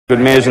Good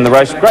mares in the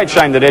race. Great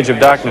shame that Edge of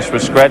Darkness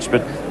was scratched,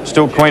 but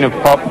still Queen of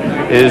Pop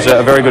is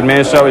a very good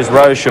mare. So is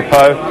Rose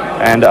Chapeau.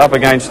 And up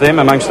against them,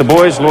 amongst the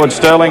boys, Lord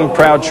Sterling,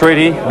 Proud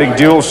Treaty, Big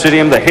Dual,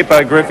 Sidium, the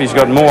Hippogriff. He's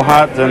got more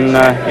heart than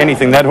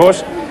anything, that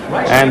horse.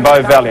 And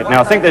Beau Valiant.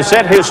 Now I think they're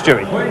set. Here's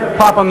Stewie.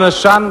 Pop and the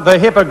Sun, the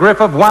Hippogriff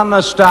have won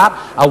the start.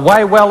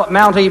 Away well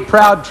Mountie,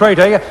 Proud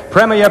Treaty,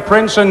 Premier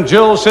Prince and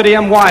Jewel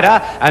Sidium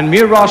wider, and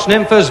Muros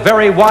Nymph is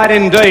very wide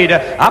indeed.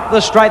 Up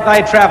the straight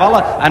they travel,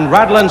 and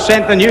Rudland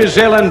sent the New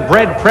Zealand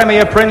bred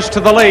Premier Prince to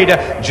the lead.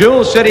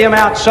 Jewel Sidium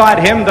outside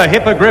him, the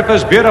Hippogriff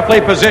is beautifully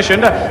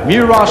positioned.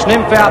 Muros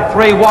Nymph out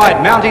 3 wide,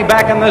 Mountie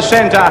back in the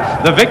centre.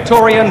 The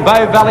Victorian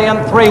Beau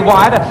Valiant 3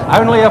 wide,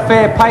 only a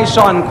fair pace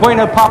on. Queen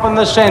of Pop in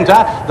the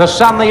centre, the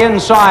Sun the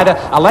inside,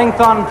 a length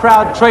on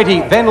Proud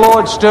Treaty, then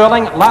Lord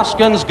Sterling,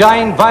 Luskin's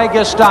Gain,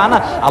 Vegas Done,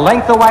 a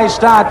length away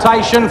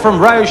Startation from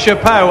Rose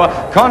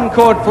Chapeau,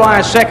 Concord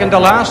Flyer second to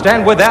last,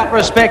 and without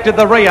respect at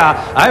the rear.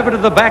 Over to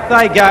the back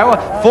they go,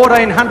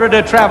 1400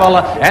 to travel,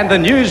 and the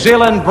New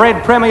Zealand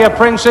bred Premier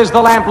Prince is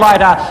the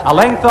lamplighter, a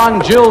length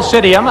on Jewel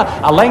Sidium,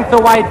 a length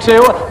away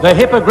to the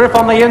Hippogriff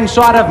on the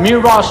inside of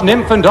Muros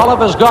Nymph, and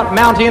Oliver's got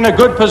Mountie in a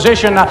good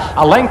position,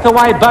 a length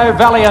away Beau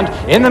Valiant,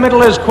 in the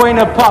middle is Queen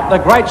of Pop, the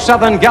Great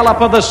Southern Gallop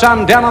of the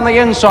Sun down on the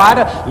inside,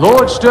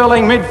 Lord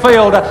Sterling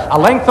midfield, a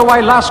length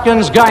away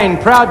Luskin's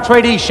Gain, Proud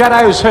Treaty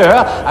shadows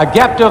her, a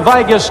gap to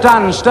Vegas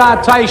Done,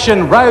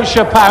 Startation, Rose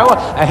Chapeau,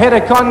 ahead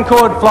of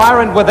Concord Flyer,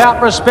 and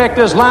without respect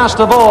is last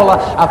of all,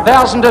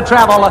 1,000 to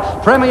travel,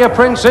 Premier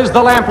Prince is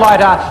the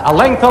lamplighter, a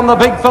length on the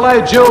big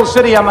fellow Jewel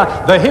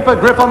Sidium, the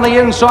Hippogriff on the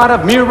inside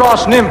of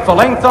Muros Nymph, a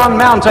length on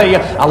Mountie,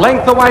 a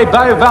length away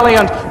Beau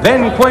Valiant,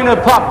 then Queen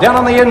of Pop down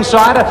on the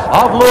inside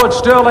of Lord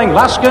Sterling,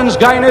 Luskin's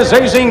Gain is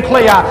easing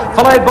clear,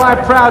 followed by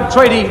Proud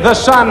Treaty, the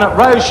Sun,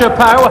 Rose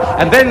Chapeau,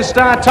 and then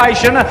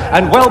Startation,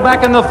 and well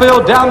back in the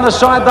field, down the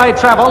side they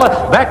travel,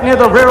 back near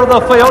the rear of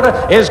the field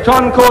is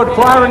Concord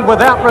Flyer, and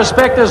without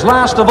respect is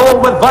last of all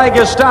with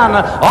Vegas Done,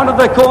 onto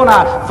the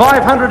corner,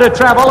 500 to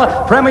travel,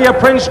 Premier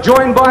Prince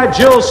joined by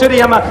Jewel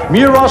Sidium,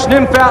 Muros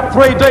Nymph out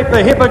 3 deep,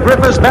 the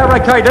Hippogriff is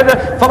barricaded,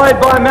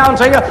 followed by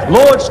Mountie,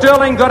 Lord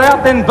Sterling got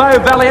out, then Beau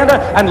Valiant,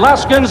 and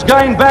Luskin's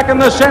Gain back in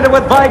the centre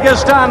with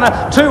Vegas Done,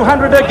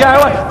 200 to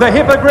go, the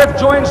Hippogriff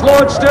joins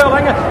Lord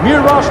Sterling,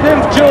 Muros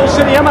Nymph, Jewel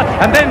Sidium,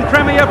 and then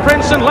Premier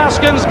Prince and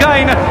Luskin's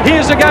Gain.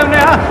 Here's a go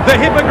now, the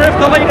Hippogriff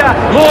the leader,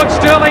 Lord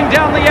Sterling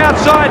down the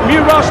outside,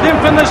 Muros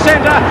Nymph in the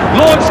centre,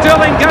 Lord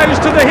Sterling goes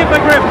to the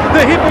Hippogriff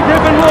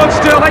and Lord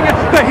Sterling,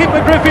 the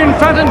Hippogriff in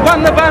front and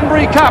won the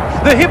Bunbury Cup,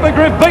 the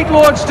Hippogriff beat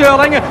Lord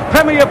Sterling,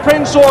 Premier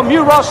Prince or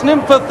Muros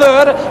Nymph for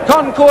third,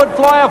 Concord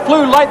Flyer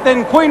flew late,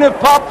 then Queen of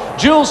Pop,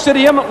 Jewel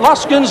Sidium,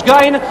 Luskin's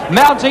Gain,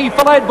 Mountie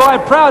followed by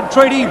Proud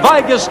Treaty,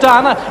 Vegas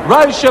Done,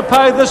 Rose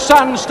Chapeau, the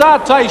Sun,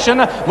 Startation,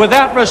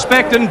 without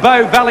respect, and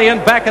Beau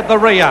Valiant back at the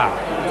rear.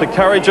 The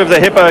courage of the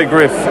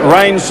Hippogriff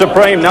reigns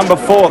supreme. Number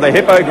 4, the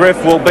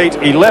Hippogriff will beat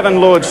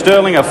 11 Lord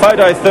Sterling, a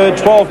photo third,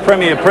 12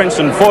 Premier Prince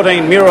and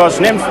 14 Muros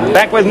Nymph.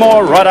 Back with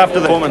more right after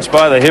the performance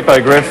by the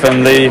Hippogriff,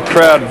 and the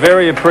crowd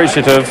very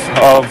appreciative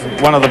of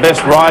one of the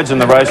best rides in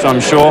the race,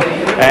 I'm sure,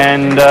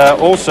 and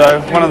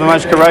also one of the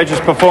most courageous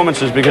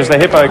performances, because the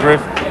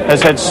Hippogriff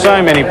has had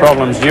so many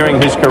problems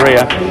during his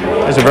career.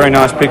 There's a very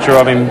nice picture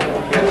of him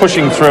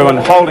pushing through and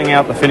holding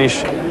out the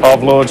finish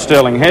of Lord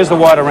Sterling. Here's the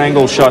wider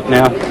angle shot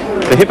now.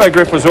 The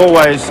Hippogriff was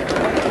always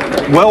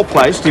well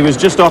placed. He was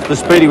just off the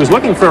speed. He was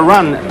looking for a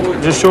run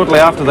just shortly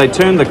after they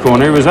turned the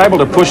corner. He was able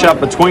to push up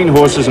between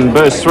horses and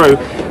burst through.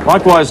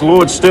 Likewise,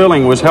 Lord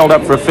Sterling was held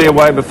up for a fair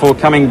way before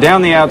coming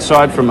down the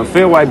outside from a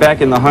fair way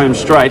back in the home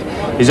straight.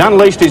 He's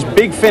unleashed his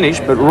big finish,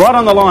 but right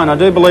on the line, I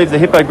do believe the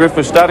Hippogriff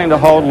was starting to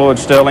hold Lord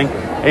Sterling,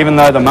 even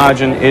though the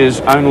margin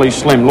is only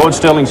slim. Lord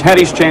Sterling's had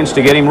his chance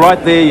to get him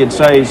right there. You'd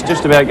say he's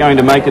just about going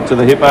to make it to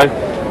the Hippo,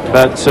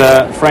 but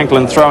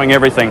Franklin throwing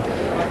everything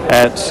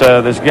at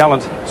this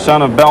gallant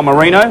son of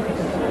Balmerino,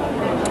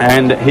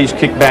 and he's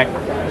kicked back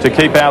to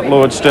keep out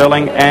Lord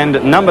Sterling,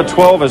 and number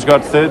 12 has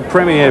got third,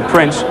 Premier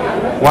Prince.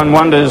 One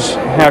wonders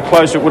how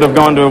close it would have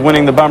gone to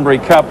winning the Bunbury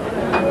Cup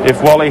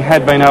if Wally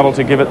had been able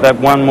to give it that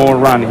one more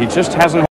run. He just hasn't